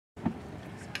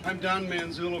I'm Don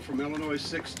Manzullo from Illinois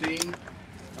 16.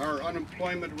 Our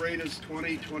unemployment rate is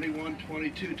 20, 21,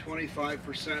 22,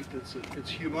 25%.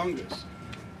 It's humongous.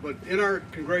 But in our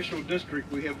congressional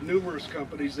district, we have numerous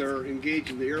companies that are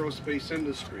engaged in the aerospace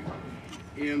industry.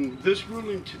 And this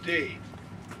ruling today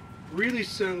really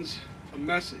sends a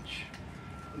message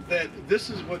that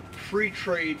this is what free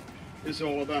trade is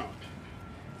all about.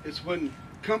 It's when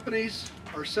companies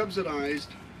are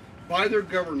subsidized by their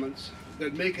governments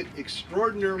that make it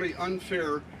extraordinarily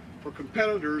unfair for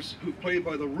competitors who play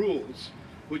by the rules,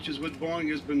 which is what Boeing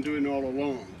has been doing all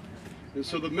along. And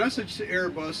so the message to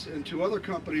Airbus and to other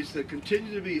companies that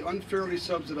continue to be unfairly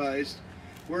subsidized,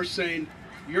 we're saying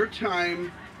your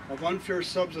time of unfair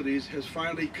subsidies has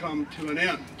finally come to an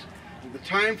end. And the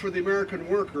time for the American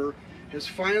worker has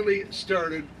finally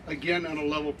started again on a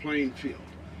level playing field.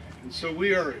 And so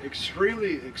we are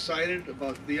extremely excited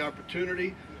about the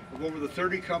opportunity of over the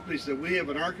 30 companies that we have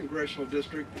in our congressional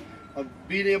district of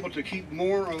being able to keep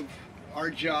more of our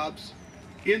jobs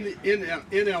in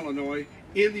Illinois,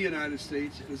 in the United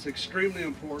States. It's extremely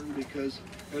important because,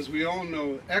 as we all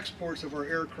know, exports of our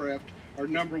aircraft are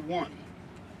 #1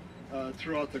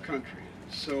 throughout the country.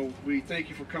 So we thank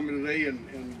you for coming today,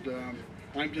 and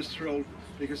I'm just thrilled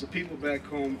because the people back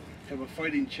home have a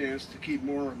fighting chance to keep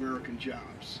more American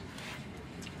jobs.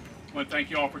 Well, thank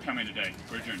you all for coming today.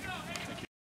 We're adjourned.